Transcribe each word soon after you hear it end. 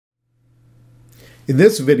In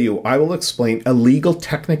this video, I will explain a legal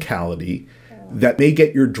technicality that may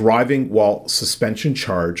get your driving while suspension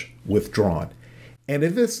charge withdrawn. And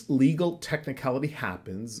if this legal technicality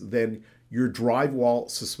happens, then your drive while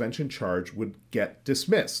suspension charge would get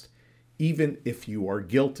dismissed, even if you are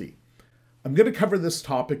guilty. I'm going to cover this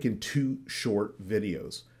topic in two short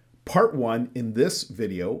videos. Part one, in this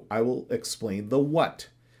video, I will explain the what.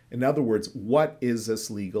 In other words, what is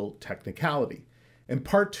this legal technicality? And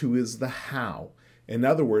part two is the how. In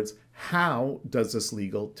other words, how does this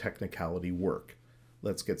legal technicality work?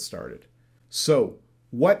 Let's get started. So,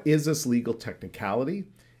 what is this legal technicality?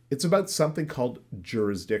 It's about something called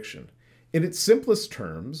jurisdiction. In its simplest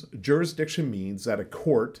terms, jurisdiction means that a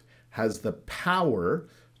court has the power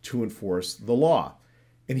to enforce the law.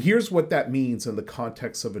 And here's what that means in the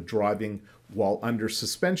context of a driving while under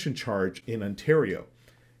suspension charge in Ontario.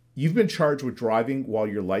 You've been charged with driving while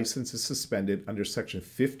your license is suspended under Section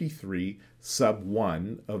 53, Sub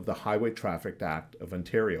 1 of the Highway Traffic Act of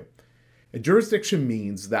Ontario. A jurisdiction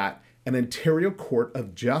means that an Ontario Court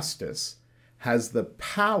of Justice has the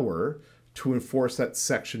power to enforce that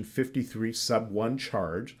Section 53, Sub 1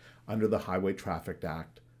 charge under the Highway Traffic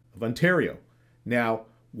Act of Ontario. Now,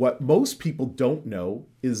 what most people don't know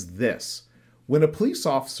is this. When a police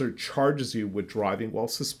officer charges you with driving while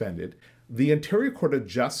suspended, the Ontario Court of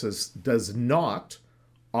Justice does not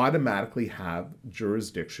automatically have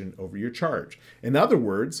jurisdiction over your charge. In other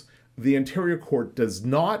words, the Ontario Court does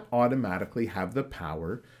not automatically have the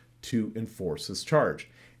power to enforce this charge.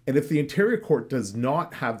 And if the Ontario Court does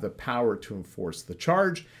not have the power to enforce the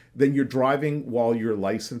charge, then your driving while your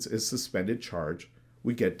license is suspended charge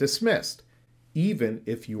would get dismissed, even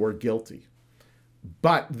if you are guilty.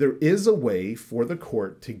 But there is a way for the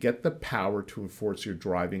court to get the power to enforce your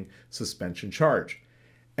driving suspension charge.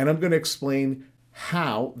 And I'm going to explain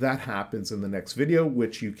how that happens in the next video,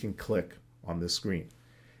 which you can click on the screen.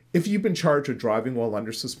 If you've been charged with driving while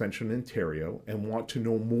under suspension in Ontario and want to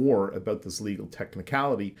know more about this legal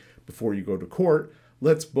technicality before you go to court,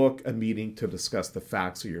 let's book a meeting to discuss the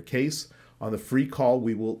facts of your case. On the free call,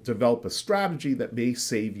 we will develop a strategy that may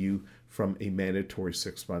save you from a mandatory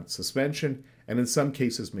 6-month suspension, and in some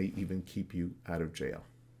cases may even keep you out of jail.